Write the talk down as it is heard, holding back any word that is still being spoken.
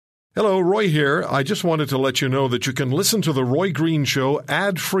Hello, Roy here. I just wanted to let you know that you can listen to The Roy Green Show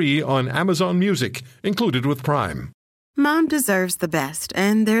ad-free on Amazon Music, included with Prime. Mom deserves the best,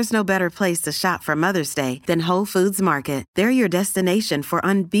 and there's no better place to shop for Mother's Day than Whole Foods Market. They're your destination for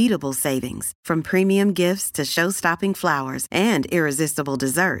unbeatable savings, from premium gifts to show-stopping flowers and irresistible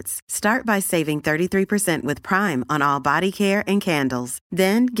desserts. Start by saving 33% with Prime on all body care and candles.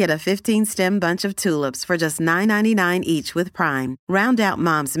 Then get a 15-stem bunch of tulips for just $9.99 each with Prime. Round out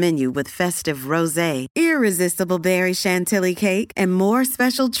Mom's menu with festive rosé, irresistible berry chantilly cake, and more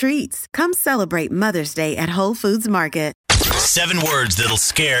special treats. Come celebrate Mother's Day at Whole Foods Market. 7 words that'll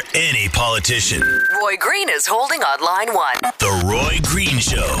scare any politician. Roy Green is holding on line 1. The Roy Green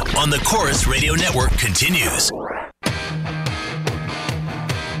Show on the Chorus Radio Network continues.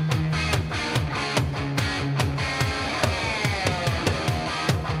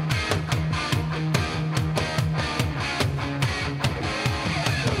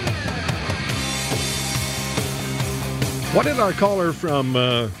 What did our caller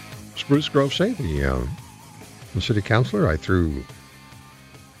from Spruce Grove say? The city councillor, I threw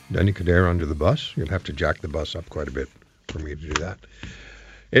Denny Coderre under the bus. You'll have to jack the bus up quite a bit for me to do that.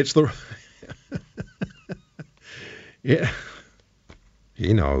 It's the... Yeah.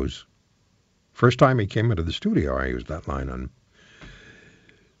 He knows. First time he came into the studio, I used that line on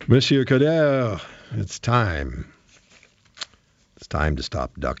Monsieur Coderre, it's time. It's time to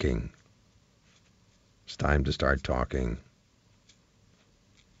stop ducking. It's time to start talking.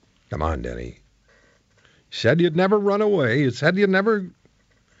 Come on, Denny. You said you'd never run away. You said you'd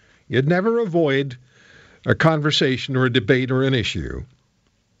never avoid a conversation or a debate or an issue.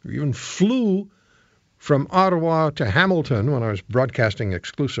 You even flew from Ottawa to Hamilton when I was broadcasting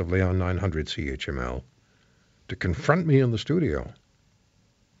exclusively on 900 CHML to confront me in the studio.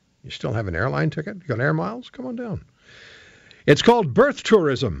 You still have an airline ticket? You got air miles? Come on down. It's called birth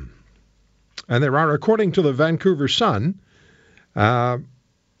tourism. And there are, according to the Vancouver Sun,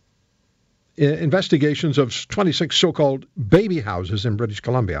 investigations of 26 so-called baby houses in British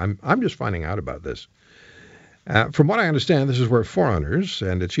Columbia. I'm just finding out about this. From what I understand, this is where foreigners,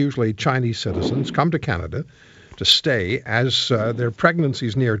 and it's usually Chinese citizens, come to Canada to stay as their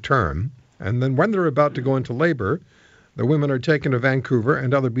pregnancies near term. And then when they're about to go into labor, the women are taken to Vancouver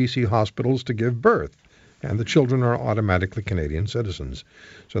and other BC hospitals to give birth. And the children are automatically Canadian citizens.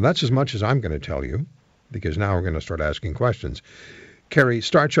 So that's as much as I'm going to tell you, because now we're going to start asking questions. Carrie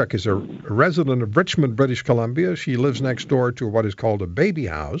Starchuk is a resident of Richmond, British Columbia. She lives next door to what is called a baby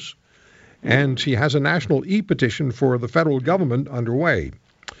house, and she has a national e-petition for the federal government underway.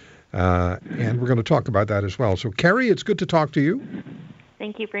 And we're going to talk about that as well. So, Carrie, it's good to talk to you.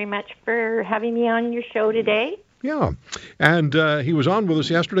 Thank you very much for having me on your show today. Yeah, and he was on with us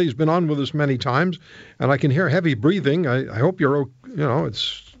yesterday. He's been on with us many times, and I can hear heavy breathing. I hope you're,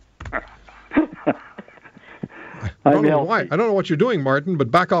 it's... I don't know why. I don't know what you're doing, Martin, but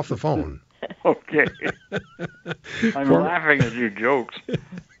back off the phone. Okay. I'm laughing at your jokes.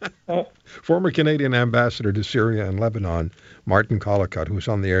 Former Canadian ambassador to Syria and Lebanon, Martin Collicott, who was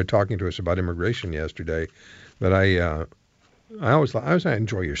on the air talking to us about immigration yesterday. But I always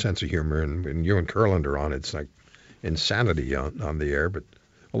enjoy your sense of humor, and you and Curland are on. It's like insanity on the air, but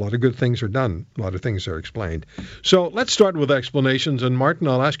a lot of good things are done. A lot of things are explained. So let's start with explanations, and Martin,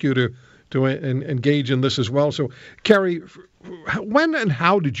 I'll ask you to engage in this as well. So, Carrie, when and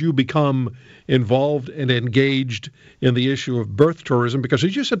how did you become involved and engaged in the issue of birth tourism? Because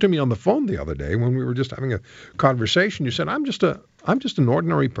as you said to me on the phone the other day when we were just having a conversation, you said, I'm just an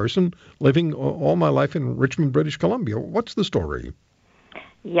ordinary person living all my life in Richmond, British Columbia. What's the story?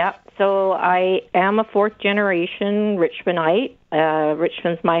 Yep. So I am a fourth-generation Richmondite.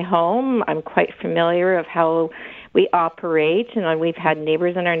 Richmond's my home. I'm quite familiar of how we operate, and we've had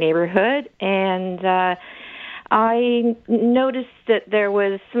neighbors in our neighborhood, and I noticed that there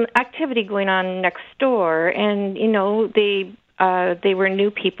was some activity going on next door, and, they were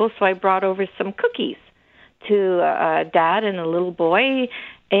new people, so I brought over some cookies to Dad and a little boy,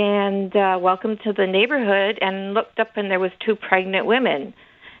 and welcome to the neighborhood, and looked up, and there was 2 pregnant women,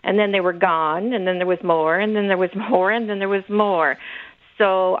 and then they were gone, and then there was more, and then there was more, and then there was more.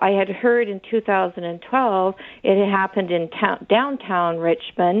 So I had heard in 2012 it had happened in downtown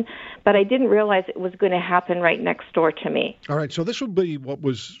Richmond, but I didn't realize it was going to happen right next door to me. All right, so this would be what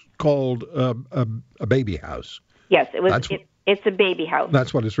was called a baby house. Yes, it was. It's a baby house.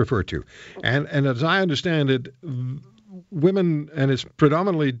 That's what it's referred to. And as I understand it, women, and it's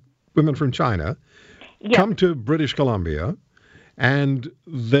predominantly women from China, come to British Columbia, and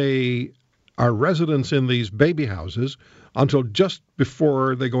they are residents in these baby houses until just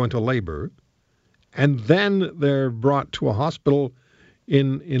before they go into labor, and then they're brought to a hospital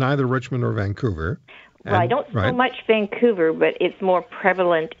in either Richmond or Vancouver. Well, I don't so much Vancouver, but it's more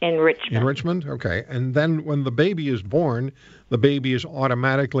prevalent in Richmond. In Richmond? Okay. And then when the baby is born, the baby is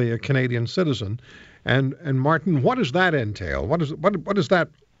automatically a Canadian citizen. And Martin, what does that entail? What does that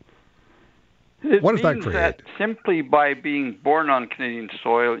What does that create? That simply by being born on Canadian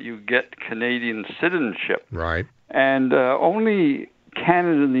soil, you get Canadian citizenship. Right. And only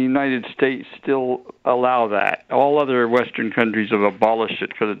Canada and the United States still allow that. All other Western countries have abolished it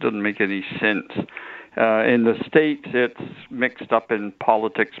because it doesn't make any sense. In the States, it's mixed up in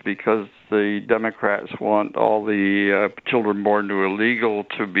politics because the Democrats want all the children born to illegal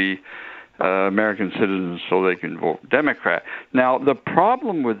to be American citizens so they can vote Democrat. Now, the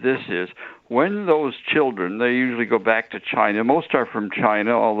problem with this is when those children, they usually go back to China. Most are from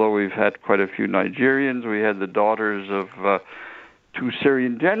China, although we've had quite a few Nigerians. We had the daughters of two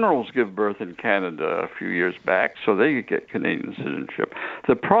Syrian generals give birth in Canada a few years back, so they could get Canadian citizenship.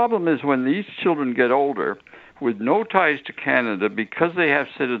 The problem is when these children get older, with no ties to Canada, because they have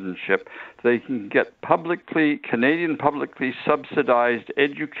citizenship, they can get Canadian publicly subsidized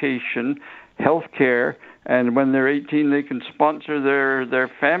education, health care, and when they're 18, they can sponsor their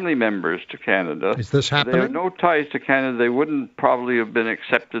family members to Canada. Is this happening? They have no ties to Canada. They wouldn't probably have been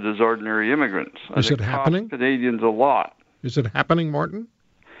accepted as ordinary immigrants. Is it happening? Costs Canadians a lot. Is it happening, Martin?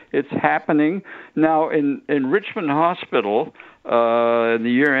 It's happening. Now, in Richmond Hospital, in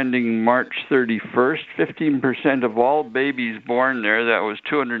the year ending March 31st, 15% of all babies born there, that was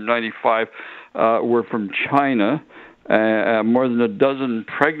 295, were from China. More than a dozen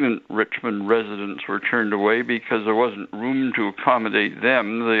pregnant Richmond residents were turned away because there wasn't room to accommodate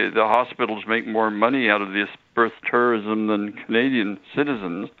them. The hospitals make more money out of this birth tourism than Canadian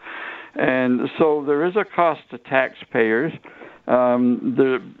citizens. And so there is a cost to taxpayers.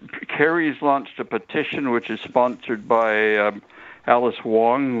 The Kerry's launched a petition which is sponsored by Alice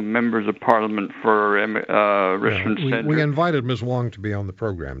Wong, members of Parliament for Richmond Centre. We invited Ms. Wong to be on the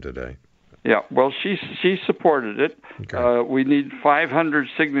program today. Yeah, well, she supported it. Okay. We need 500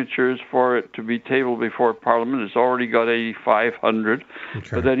 signatures for it to be tabled before Parliament. It's already got 8,500. Okay.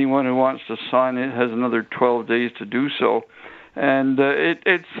 But anyone who wants to sign it has another 12 days to do so. And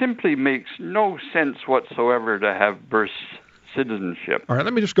it simply makes no sense whatsoever to have birth citizenship. All right,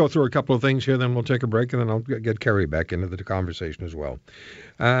 let me just go through a couple of things here, then we'll take a break, and then I'll get Kerry back into the conversation as well.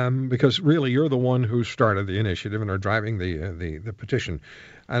 Because really, you're the one who started the initiative and are driving the petition.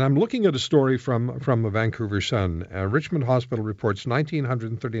 And I'm looking at a story from the Vancouver Sun. Richmond Hospital reports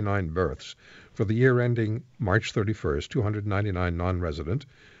 1,939 births for the year ending March 31st, 299 non-resident,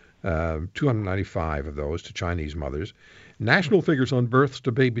 295 of those to Chinese mothers. National figures on births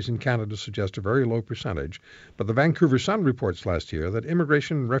to babies in Canada suggest a very low percentage, but the Vancouver Sun reports last year that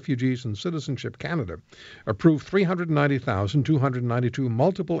Immigration, Refugees and Citizenship Canada approved 390,292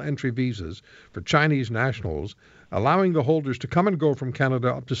 multiple entry visas for Chinese nationals, allowing the holders to come and go from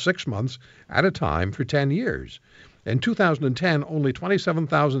Canada up to 6 months at a time for 10 years. In 2010, only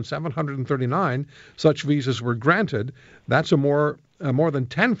 27,739 such visas were granted. That's a more than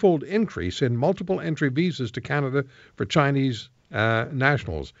tenfold increase in multiple entry visas to Canada for Chinese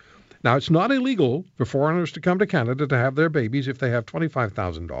nationals. Now, it's not illegal for foreigners to come to Canada to have their babies if they have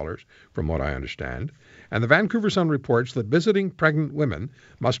 $25,000, from what I understand. And the Vancouver Sun reports that visiting pregnant women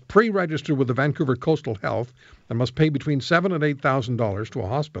must pre-register with the Vancouver Coastal Health and must pay between $7,000 and $8,000 to a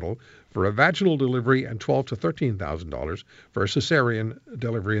hospital for a vaginal delivery and $12,000 to $13,000 for a cesarean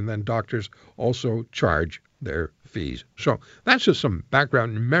delivery, and then doctors also charge their fees. So that's just some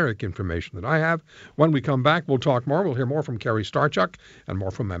background numeric information that I have. When we come back, we'll talk more. We'll hear more from Kerry Starchuk and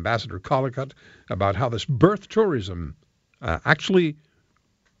more from Ambassador Collicutt about how this birth tourism actually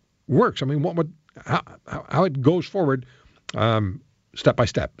works. I mean, how it goes forward step by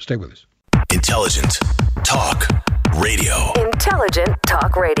step. Stay with us. Intelligent Talk Radio. Intelligent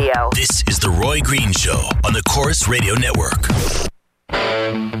Talk Radio. This is The Roy Green Show on the Chorus Radio Network.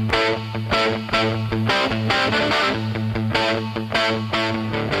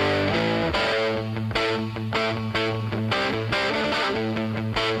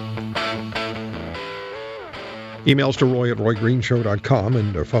 Emails to Roy at RoyGreenshow.com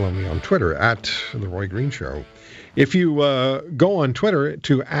and follow me on Twitter at The Roy Green Show. If you go on Twitter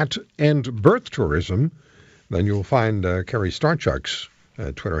to @EndBirthTourism, then you'll find Kerry Starchuk's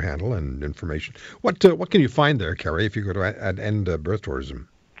Twitter handle and information. What can you find there, Kerry, if you go to @EndBirthTourism?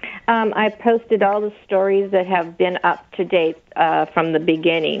 I posted all the stories that have been up to date from the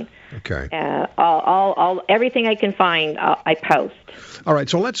beginning. Okay. All everything I can find, I post. All right.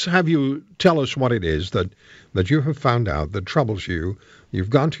 So let's have you tell us what it is that you have found out that troubles you. You've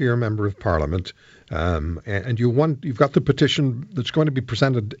gone to your member of Parliament. and you've got the petition that's going to be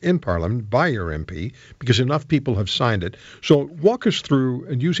presented in Parliament by your MP because enough people have signed it. So walk us through,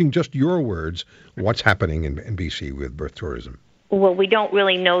 and using just your words, what's happening in BC with birth tourism. Well, we don't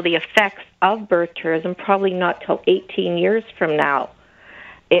really know the effects of birth tourism, probably not till 18 years from now.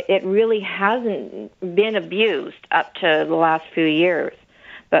 It really hasn't been abused up to the last few years,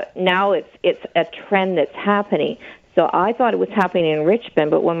 but now it's a trend that's happening. So I thought it was happening in Richmond,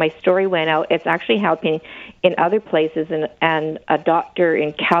 but when my story went out, it's actually happening in other places, and a doctor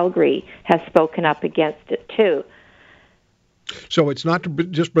in Calgary has spoken up against it too. So it's not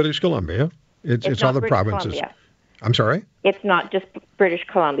just British Columbia; it's other British provinces. Columbia. I'm sorry? It's not just British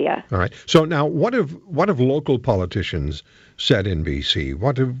Columbia. All right. So now, what have local politicians said in BC?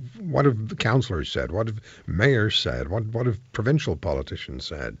 What have the councillors said? What have mayors said? What have provincial politicians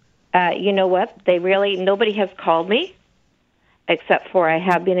said? You know what? Nobody has called me, except for I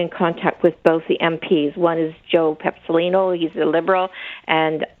have been in contact with both the MPs. One is Joe Pepsolino, he's a Liberal,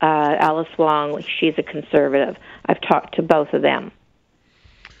 and Alice Wong, she's a Conservative. I've talked to both of them.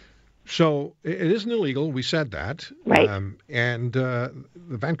 So it isn't illegal. We said that. Right. And the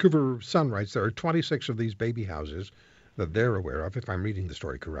Vancouver Sun writes there are 26 of these baby houses that they're aware of, if I'm reading the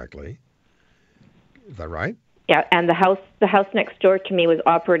story correctly. Is that right? Yeah, and the house next door to me was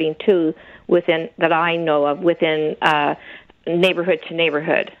operating too, that I know of, within neighborhood to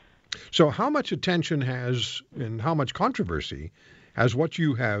neighborhood. So how much attention and how much controversy has what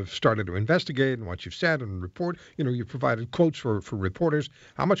you have started to investigate and what you've said and report? You've provided quotes for reporters.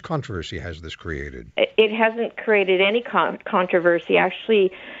 How much controversy has this created? It hasn't created any controversy.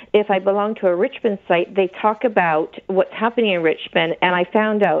 Actually, if I belong to a Richmond site, they talk about what's happening in Richmond, and I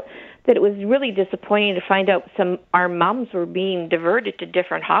found out that it was really disappointing to find out our moms were being diverted to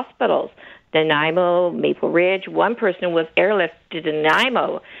different hospitals. Nanaimo, Maple Ridge. One person was airlifted to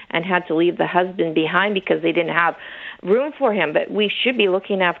Nanaimo and had to leave the husband behind because they didn't have room for him. But we should be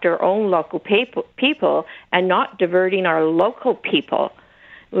looking after our own local people and not diverting our local people.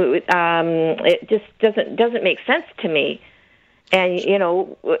 It just doesn't make sense to me.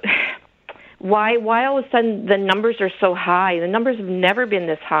 And why all of a sudden the numbers are so high? The numbers have never been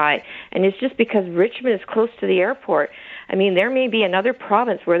this high, and it's just because Richmond is close to the airport. I mean, there may be another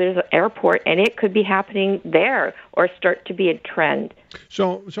province where there's an airport, and it could be happening there or start to be a trend.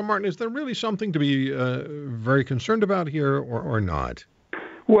 So Martin, is there really something to be very concerned about here, or not?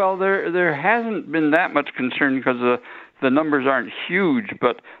 Well, there hasn't been that much concern because the numbers aren't huge,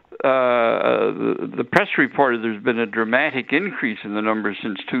 but the press reported there's been a dramatic increase in the numbers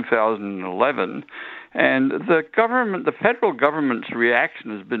since 2011. And the federal government's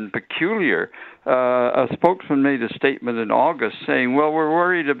reaction has been peculiar. A spokesman made a statement in August saying, well, we're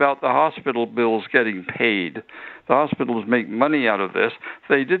worried about the hospital bills getting paid. The hospitals make money out of this.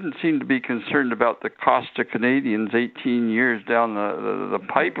 They didn't seem to be concerned about the cost to Canadians 18 years down the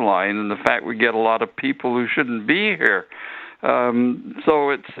pipeline and the fact we get a lot of people who shouldn't be here.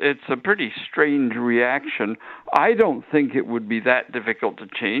 So it's a pretty strange reaction. I don't think it would be that difficult to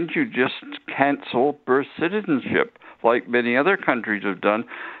change. You just cancel birth citizenship, like many other countries have done.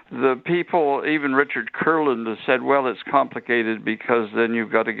 The people, even Richard Kurland, has said, well, it's complicated because then you've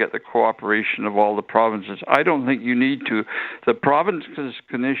got to get the cooperation of all the provinces. I don't think you need to. The provinces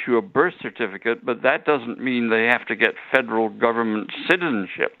can issue a birth certificate, but that doesn't mean they have to get federal government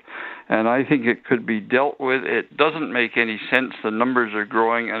citizenship. And I think it could be dealt with. It doesn't make any sense. The numbers are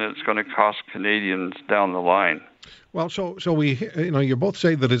growing, and it's going to cost Canadians down the line. Well, so we, you both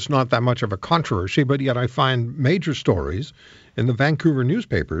say that it's not that much of a controversy, but yet I find major stories in the Vancouver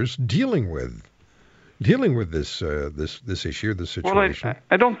newspapers dealing with this issue, this situation. Well,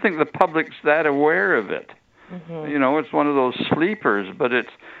 I don't think the public's that aware of it. Mm-hmm. It's one of those sleepers, but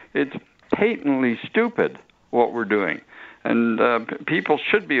it's patently stupid what we're doing. And people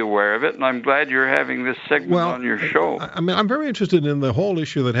should be aware of it, and I'm glad you're having this segment on your show. I mean, I'm very interested in the whole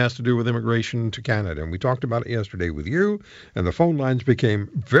issue that has to do with immigration to Canada, and we talked about it yesterday with you, and the phone lines became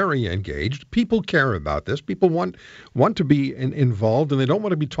very engaged. People care about this. People want to be involved, and they don't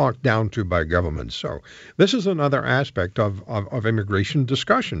want to be talked down to by governments. So this is another aspect of immigration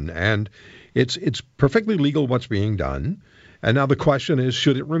discussion, and it's perfectly legal what's being done. And now the question is,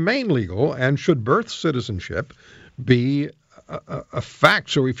 should it remain legal, and should birth citizenship be a fact?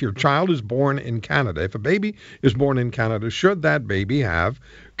 So if your child is born in Canada, if a baby is born in Canada, should that baby have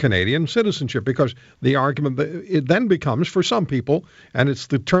Canadian citizenship? Because the argument, it then becomes, for some people, and it's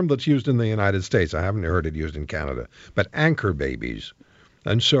the term that's used in the United States, I haven't heard it used in Canada, but anchor babies.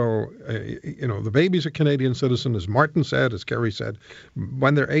 And so, the baby's a Canadian citizen, as Martin said, as Kerry said.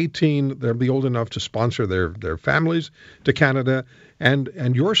 When they're 18, they'll be old enough to sponsor their families to Canada.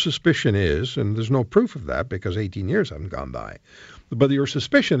 And your suspicion is, and there's no proof of that because 18 years haven't gone by, but your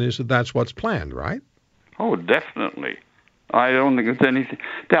suspicion is that that's what's planned, right? Oh, definitely. I don't think it's anything.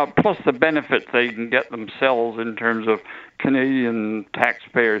 Now, plus the benefits they can get themselves in terms of Canadian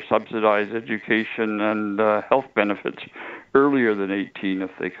taxpayer subsidized education and health benefits earlier than 18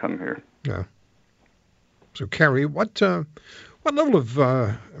 if they come here. Yeah. So, Kerry, what level of?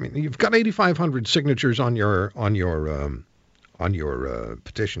 You've got 8,500 signatures on your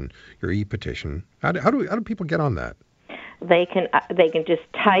petition, your e-petition. How do people get on that? They can just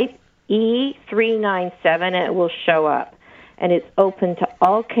type E397 and it will show up. And it's open to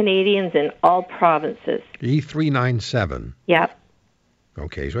all Canadians in all provinces. E397? Yep.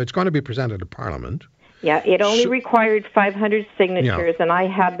 Okay, so it's going to be presented to Parliament. Yeah, it only required 500 signatures, and I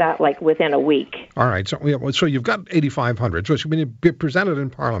had that within a week. All right, so you've got 8,500, so it's going to be presented in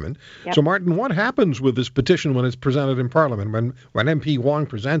Parliament. Yep. So, Martin, what happens with this petition when it's presented in Parliament, when MP Wong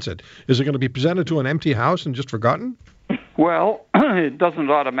presents it? Is it going to be presented to an empty house and just forgotten? Well, it doesn't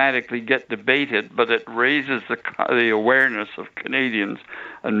automatically get debated, but it raises the awareness of Canadians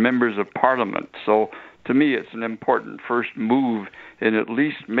and members of Parliament. So, to me, it's an important first move in at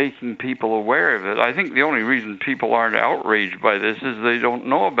least making people aware of it. I think the only reason people aren't outraged by this is they don't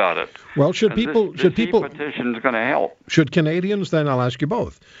know about it. Well, should people this petition is going to help. Should Canadians, then I'll ask you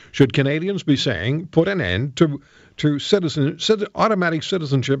both, should Canadians be saying put an end to automatic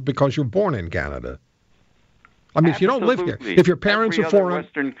citizenship because you're born in Canada? I mean, if you don't live here, if your parents are foreign...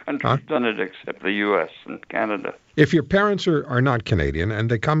 Western countries done it except the U.S. and Canada. If your parents are not Canadian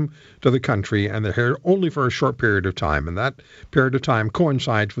and they come to the country and they're here only for a short period of time, and that period of time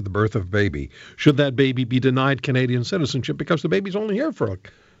coincides with the birth of a baby, should that baby be denied Canadian citizenship because the baby's only here for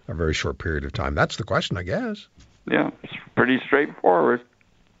a very short period of time? That's the question, I guess. Yeah, it's pretty straightforward.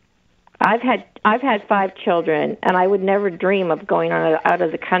 I've had 5 children, and I would never dream of going out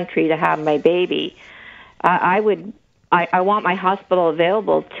of the country to have my baby. I want my hospital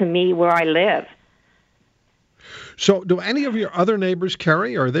available to me where I live. So do any of your other neighbors,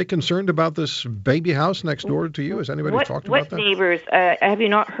 Kerry, are they concerned about this baby house next door to you? Has anybody talked about that? What neighbors? Have you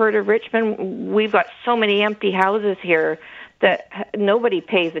not heard of Richmond? We've got so many empty houses here that nobody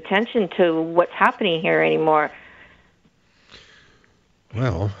pays attention to what's happening here anymore.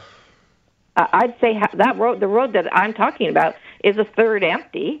 Well, I'd say the road that I'm talking about, is a third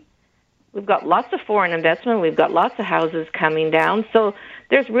empty. We've got lots of foreign investment. We've got lots of houses coming down. So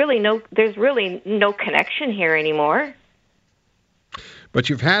there's really no connection here anymore. But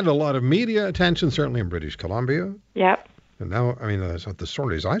you've had a lot of media attention, certainly in British Columbia. Yep. And now, that's what the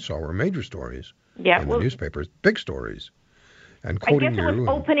stories I saw were major stories. Yeah. In the newspapers, big stories. And I guess it was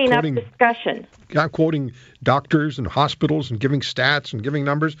opening up discussion. Yeah, quoting doctors and hospitals and giving stats and giving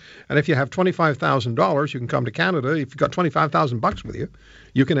numbers. And if you have $25,000, you can come to Canada. If you've got $25,000 with you,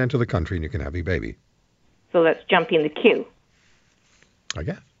 you can enter the country and you can have a baby. So that's jumping the queue. I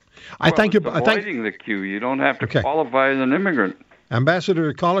guess. Avoiding the queue. You don't have to qualify as an immigrant.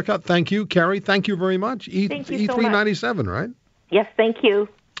 Ambassador Collicott, thank you. Kerry, thank you very much. Thank you E397, so much. right? Yes, thank you.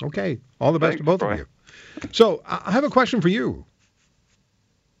 Okay. All the best to both of you. So I have a question for you.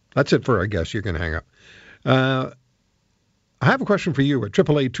 That's it for, I guess. You can hang up. I have a question for you at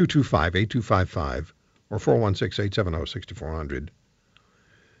 888-225-8255 or 416-870-6400.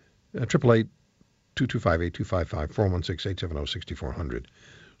 888-225-8255, 416-870-6400.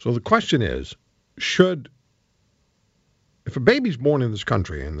 So the question is, if a baby's born in this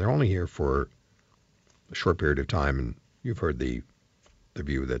country and they're only here for a short period of time, and you've heard the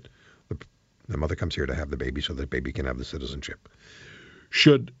view that the mother comes here to have the baby so that baby can have the citizenship.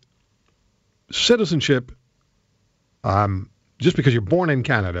 Should citizenship, just because you're born in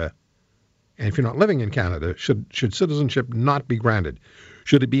Canada, and if you're not living in Canada, should citizenship not be granted?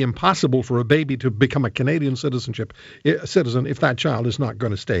 Should it be impossible for a baby to become a Canadian citizen if that child is not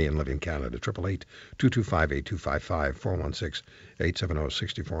going to stay and live in Canada? 888-225-8255,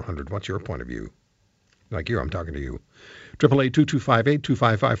 416-870-6400. What's your point of view? Like you, I'm talking to you.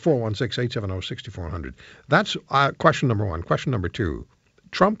 888-225-8255, 416-870-6400. That's question number one. Question number two.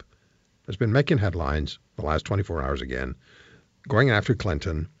 Trump has been making headlines the last 24 hours again, going after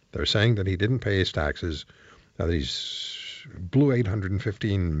Clinton. They're saying that he didn't pay his taxes, that he's blew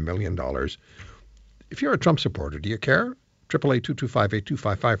 $815 million. If you're a Trump supporter, do you care?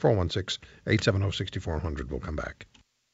 888-225-8255, 416-870-6400. We'll come back.